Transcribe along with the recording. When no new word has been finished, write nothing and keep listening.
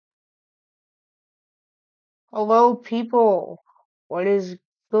Hello, people. What is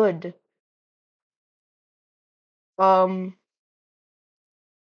good? Um,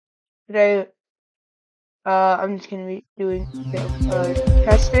 Today, I'm just gonna be doing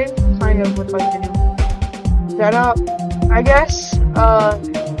testing, kind of with like the new setup, I guess.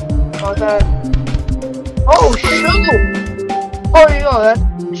 About that. Oh, shoot! Oh, yo, that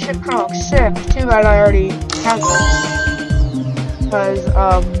shit kind of looks sick. Too bad I already have it. Because,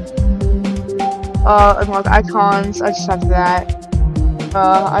 unlock icons, I just have that.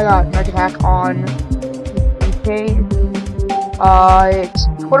 I got Magic Hack on. Okay.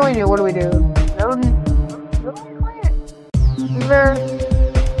 What do we do? What do we do? Is there?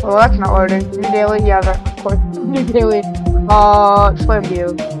 Well, that's not loading. New daily? Yeah, that, of course. New daily. Slam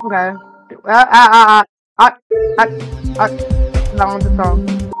view. Okay. That one's a song.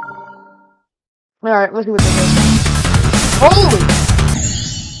 Alright, let's see what this is. Holy!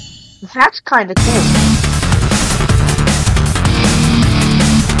 That's kinda cool.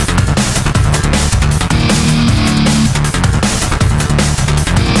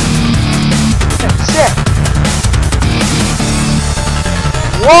 Sick.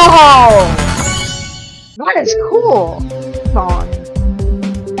 Whoa! That is cool. Come on.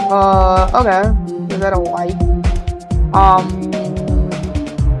 Okay. Is that a light?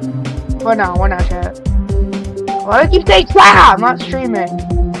 What now, chat? Why do you keep saying crap? I'm not streaming.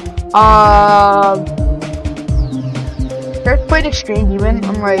 There's played Extreme Demon.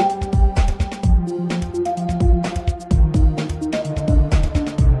 I'm like,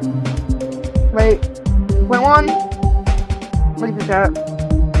 wait, point one. What is that?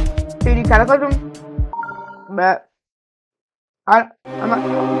 2D Cataclysm? But I'm not.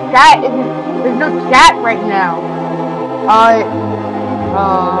 Chat isn't. There's no chat right now.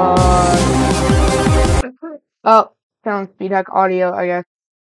 Oh, sound speed hack audio, I guess.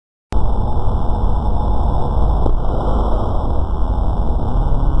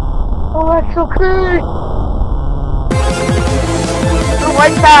 Oh, that's so cool. I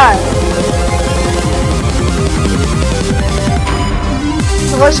like that.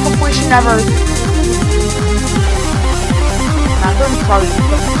 The worst completion ever. That's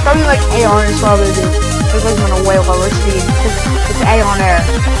probably like Aeon is probably it's like on a way lower speed. It's Aeon Air.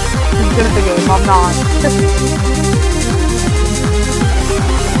 He's good at the game, I'm not.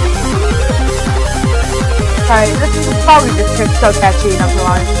 Alright, this is probably just so catchy, not gonna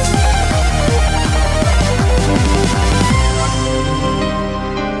lie.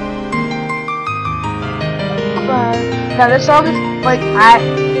 Now this song is like at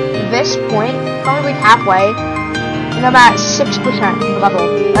this point, probably like halfway, and I'm at 6%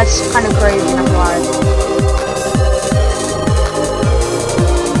 level. That's kind of crazy, not gonna lie.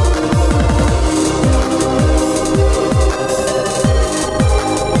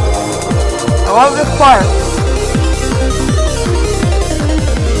 I love this part.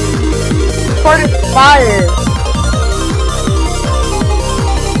 This part is fire.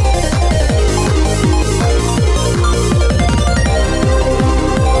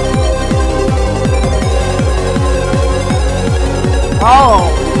 Oh.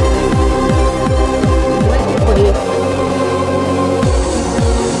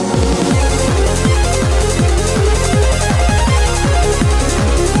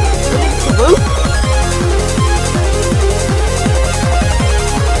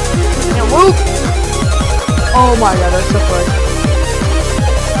 Oh my god, that's so funny.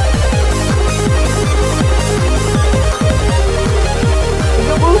 Is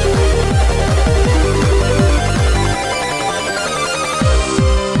it Whoop?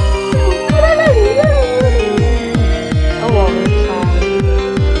 I love this song.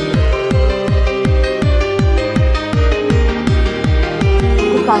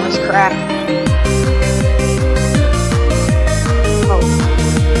 This song is crap.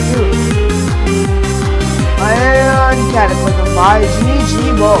 And Cataclysm by GG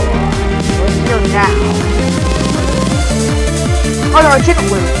Bo. We're here now. Oh no, I didn't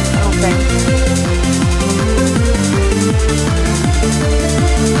lose. I don't think.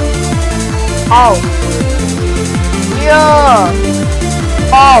 Oh. Yeah.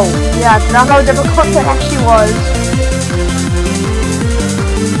 Oh. Yeah, it's not how difficult that actually was.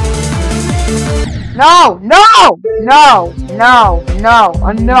 No! No! No! No! No!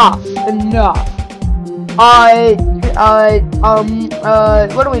 Enough!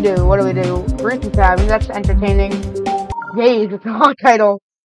 What do we do? What do we do? Recent tabs, that's entertaining. Days, it's a long title.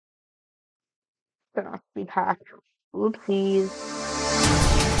 Gonna be hacked. Oopsies.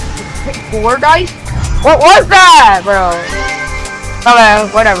 Pick 4 dice? What was that, bro? Okay,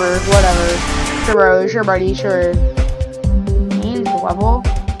 whatever. Sure, bro, sure, buddy, sure. Means level?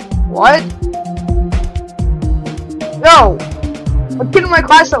 What? Yo! A kid in my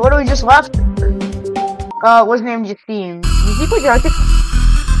class that literally just left was named Yassine. Did he play Justice?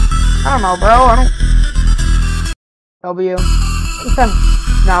 I don't know, bro. I don't... W.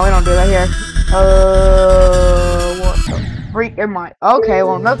 No, we don't do that here. What the freak am I? Okay,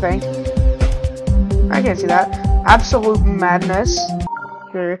 well, no thanks. I can't see that. Absolute madness.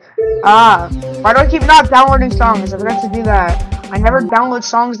 Sure. Why do I keep not downloading songs? I forgot to do that. I never download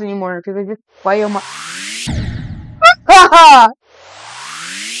songs anymore because I just play on my...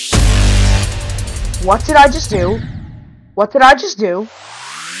 What did I just do? What did I just do?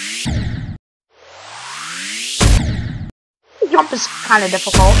 Jump is kind of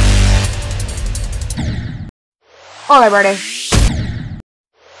difficult. Okay, ready.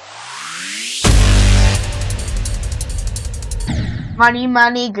 Money,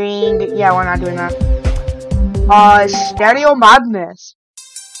 money, green. Yeah, we're not doing that. Stereo madness.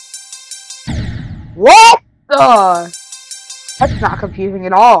 What the? That's not confusing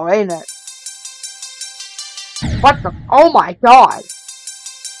at all, ain't it? What the? Oh my god.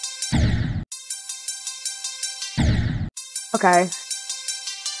 Okay.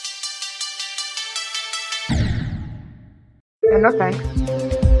 Yeah, no thanks.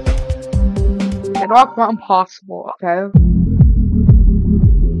 It's not impossible, okay?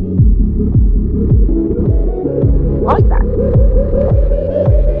 I like that.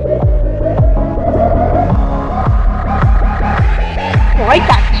 I like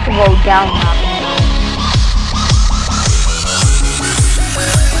that slow down now.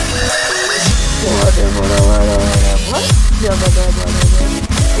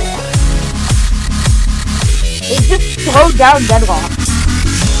 It just slowed down Deadlock.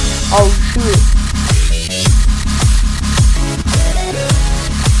 Oh shoot.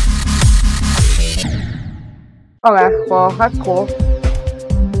 Okay, well, that's cool.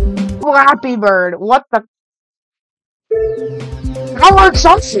 Flappy Bird, what the? How are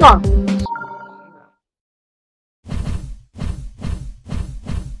some stuff?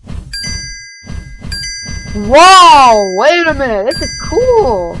 Whoa! Wait a minute, this is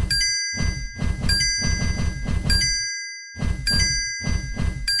cool!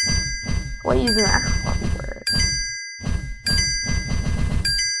 What are you using that Flappy Bird?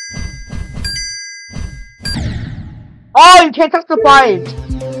 Oh, you can't touch the vibes!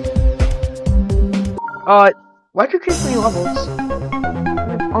 Why'd you create 3 levels?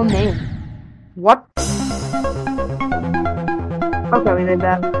 Oh, name. What? Okay, we did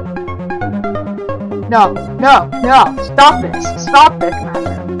that. No, no, no! Stop this! Stop this,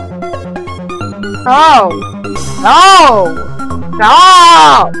 man! No! No!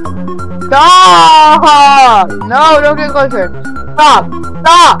 Stop! Stop! No, don't get closer! Stop!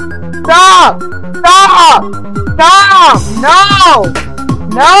 Stop! Stop! Stop! Stop! No!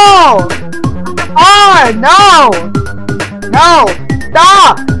 No! Oh, no! No!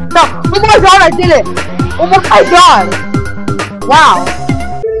 Stop! Stop! Oh my god, I did it! Oh my god! Wow!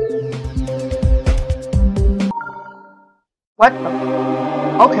 What the?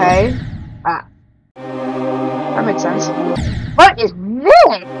 Okay. That makes sense. What is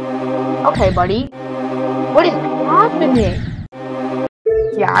this? Okay, buddy. What is happening?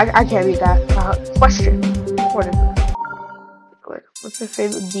 Yeah, I can't read that. Question. What is it? What's your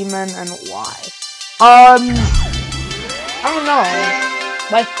favorite demon and why? I don't know.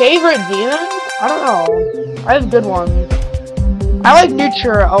 My favorite demon? I don't know. I have good ones. I like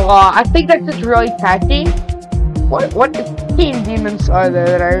Nutra a lot. I think that's just really catchy. What team demons are there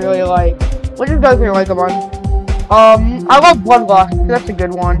that I really like? What just doesn't like a bunch? I love Bloodlust. That's a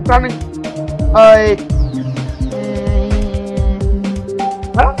good one. So, I mean,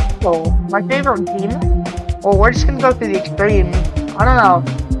 I don't know. My favorite demon? Well, we're just gonna go through the extremes. I don't know.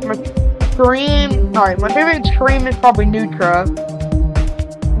 My extreme. Alright, my favorite extreme is probably Nutra.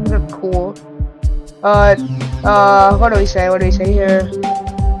 That's cool. What do we say? What do we say here?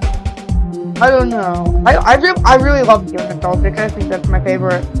 I don't know. I really love Demon Celtic. I think that's my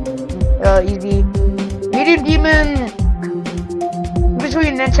favorite. Easy. Medium Demon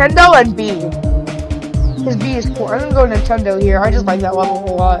between Nintendo and B. Because B is cool. I'm gonna go Nintendo here. I just like that level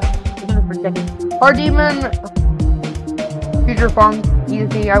a lot. Hard Demon. Future Funk.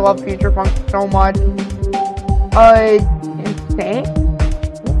 Easy. I love Future Funk so much. Insane.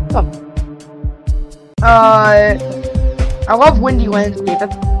 What the? I love Windy Landscape.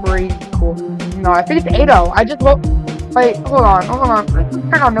 That's crazy cool. No, I think it's 8-0. I just love. Wait, hold on. Let's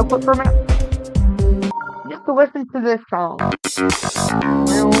turn on Notebook for a minute. Just to listen to this song.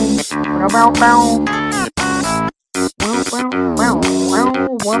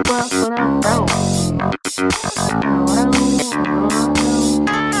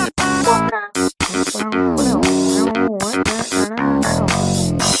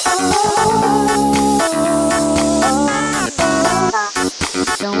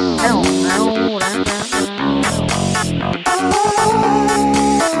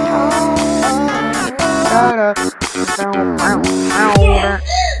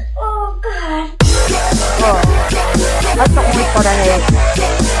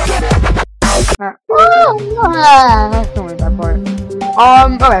 That's the only bad part.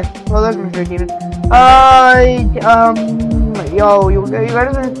 Okay. Well, those are three demons. Yo, you guys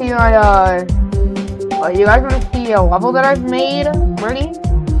wanna see my, you guys wanna see a level that I've made? Ready?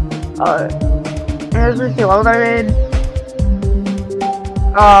 You guys wanna see a level that I made?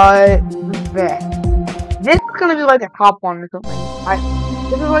 There. This is gonna be like a top one or something.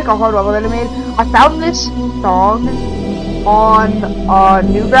 This is like a hard level that I made. I found this song on,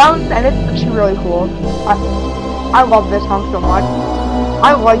 Newgrounds, and it's actually really cool. I love this song so much.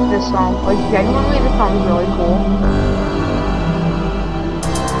 I like this song. Like, genuinely, this song is really cool.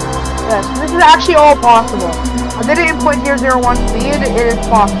 Yes, this is actually all possible. I did it in .001 speed. It is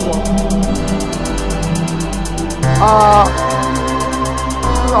possible.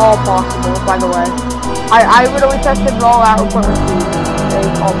 This is all possible, by the way. I literally tested it all out for the speed. It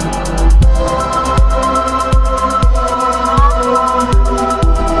is all possible.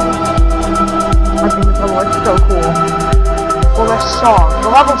 I think this level is so cool. Well, the song. The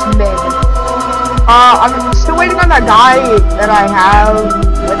level's mid. I'm still waiting on that guy that I have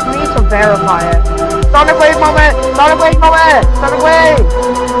with me to verify it. Sonic Wave moment! Sonic Wave moment! Sonic Wave!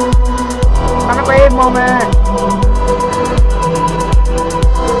 Sonic Wave moment!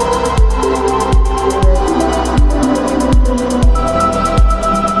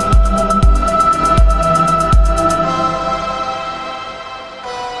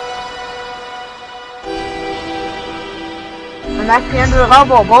 And that's the end of the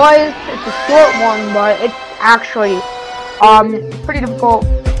level, boys. It's a short one, but it's actually, pretty difficult.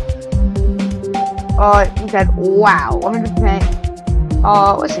 He said, wow, 100%.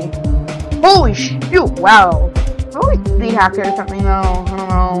 Let's see. Holy shoot, wow. Probably speed hack it or something, though. I don't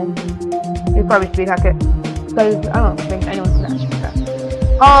know. You probably speed hack it. Because I don't think anyone's gonna speed hack.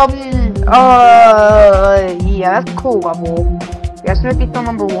 Yeah, that's a cool level. Yeah, Smithy's still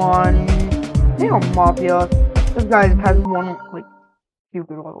number 1. Damn, Mafia. This guy just has one, like,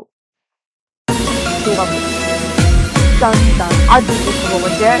 stupid level. 2 levels. Dun dun. I beat this level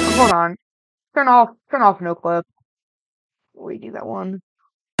legit. Hold on. Turn off no clip. Redo that one.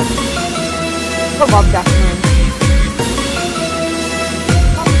 I love Deathman.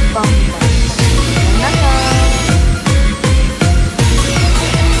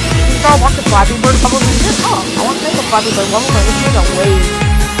 I want the Flappy Bird level. Oh, I want to make a Flappy Bird level, but this is a wave.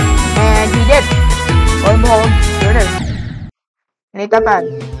 And he did. Lo and behold, here it is. It ain't that bad.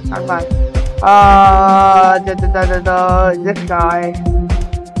 Not bad. This guy.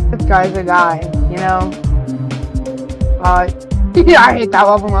 This guy's a guy, you know? Yeah, I hate that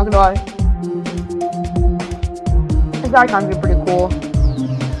level, I'm not gonna lie. This guy can be pretty cool.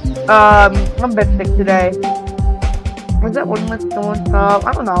 I'm a bit sick today. Was that one with someone?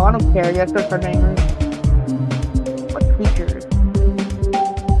 I don't know, I don't care. Yes, those are namers. What creatures?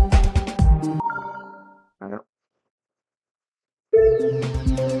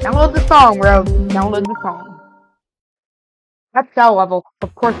 Download the song, bro. Download the song. That's cell level.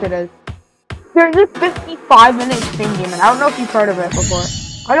 Of course it is. There's this 55-minute stream demon. I don't know if you've heard of it before.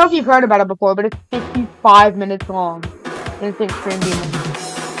 I don't know if you've heard about it before, but it's 55 minutes long. And it's stream demon.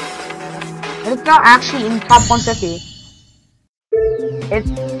 And it's not actually in top 150. It's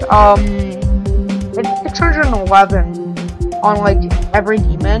 611 on, like, every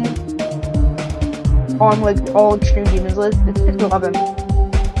demon. On, like, all extreme demons list. It's 611.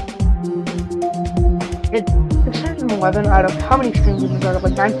 It's 611 out of how many extreme demons out of,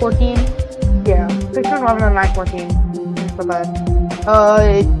 like, 914? Yeah, 611 and 914. It's so bad.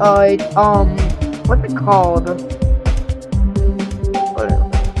 What's it called?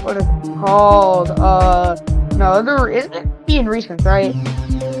 What is it called? No, isn't it being recent, right?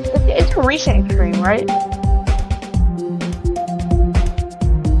 It's a recent extreme, right?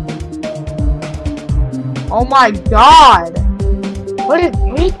 Oh my god! What is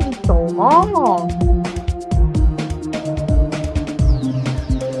taking so long?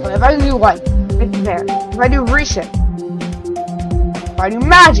 But if I do like, it's there. If I do recent, if I do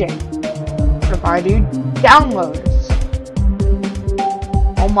magic, if I do downloads,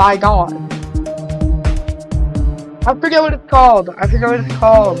 oh my god. I forget what it's called.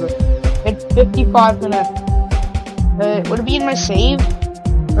 It's 55 minutes. Would it be in my save?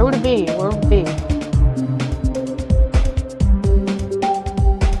 Where would it be?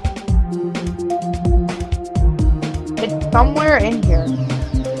 It's somewhere in here.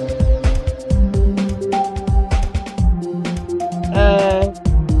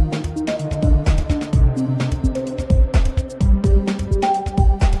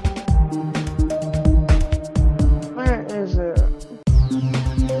 Where is it?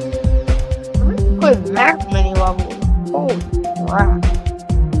 Put that many levels. Holy crap.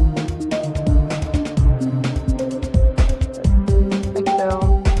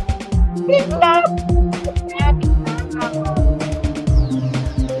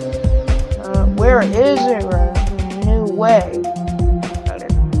 Where is it? New way. That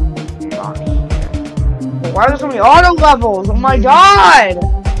is not here. Why are there so many auto levels? Oh my god!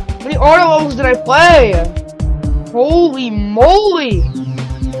 How many auto levels did I play? Holy moly!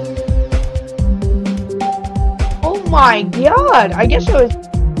 Oh my god! I guess it was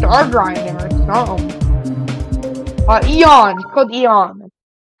star grinding or something. Eon. It's called Eon.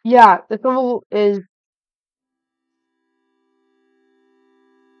 Yeah, this level is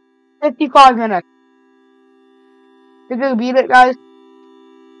 55 minutes. Think I can beat it, guys?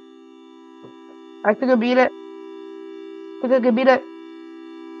 I think I beat it. Think I can beat it.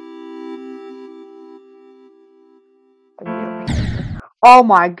 Oh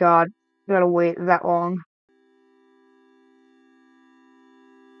my god. I gotta wait that long.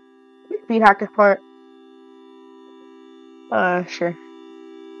 Speed hack this part. Sure.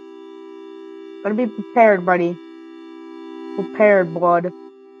 Gotta be prepared, buddy. Prepared, blood.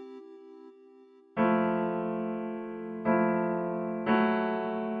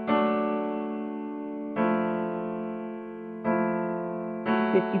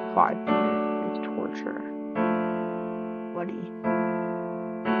 $55 minutes torture. Buddy.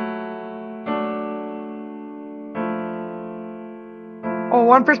 Oh,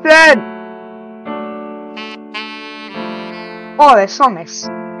 1%! Oh, that song is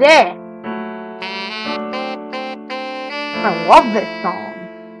sick! I love this song.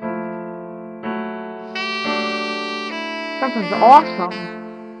 Something's awesome.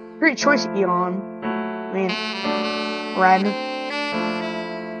 Great choice, Eon. I mean, Red.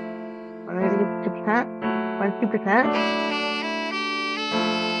 When did I get 2%? When is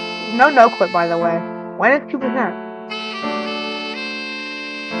 2%? No quit, by the way. When is 2%?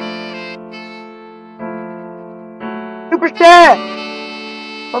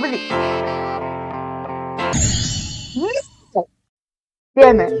 What was it?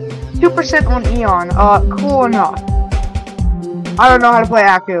 Damn it. 2% on Eon. Cool enough. I don't know how to play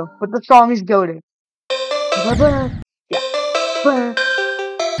Aku, but the song is goated. Yeah.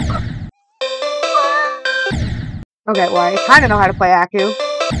 Okay, well, I kinda know how to play Aku.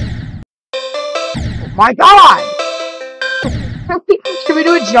 Oh my god! Should we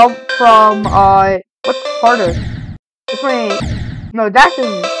do a jump from, what's harder? Wait, no, that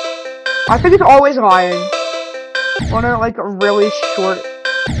isn't. I think it's always Lion. One of like a really short,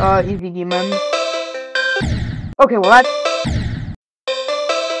 easy demon. Okay, well that's.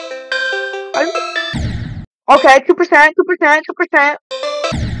 Okay, 2%, 2%.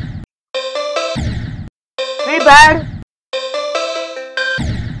 Ain't bad.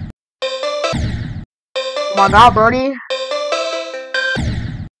 Oh my god, birdie.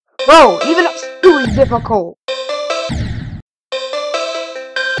 Bro, even 2 is difficult.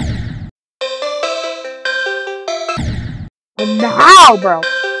 How, bro?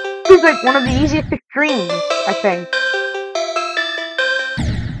 This is like one of the easiest extremes, I think.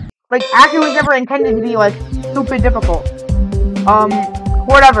 Like, Aku was never intended to be like stupid difficult.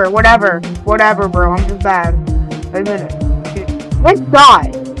 Whatever, bro. I'm just bad. Admit it. Let's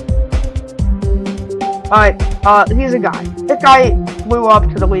die. He's a guy. This guy blew up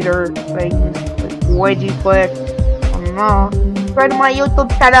to the leader thing. Like, why'd you click? I don't know. Spread my YouTube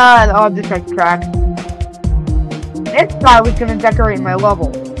channel. Oh, this guy's track. This guy was gonna decorate my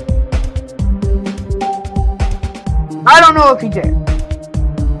level. I don't know if he did.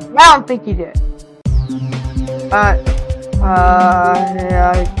 I don't think he did.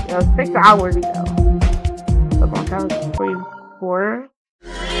 Yeah, 6 hours ago. Look on count 3, 4.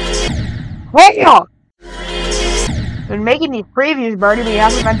 Hey, been making these previews, Birdie, but you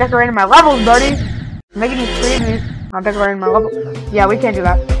haven't been decorating my levels, Birdie. Making these previews, not decorating my level. Yeah, we can't do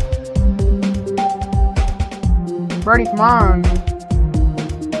that. Birdie, come on.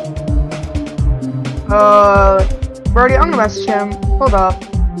 Birdie, I'm gonna message him. Hold up.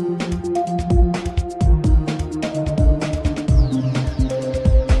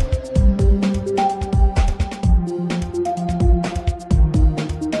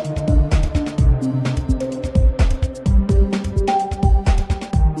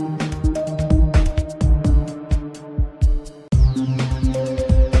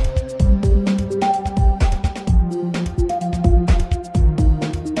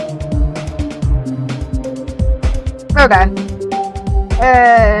 Okay.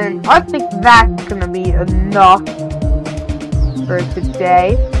 And I think that's gonna be enough for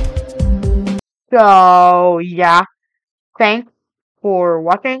today. So, yeah. Thanks for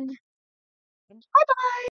watching. Bye-bye!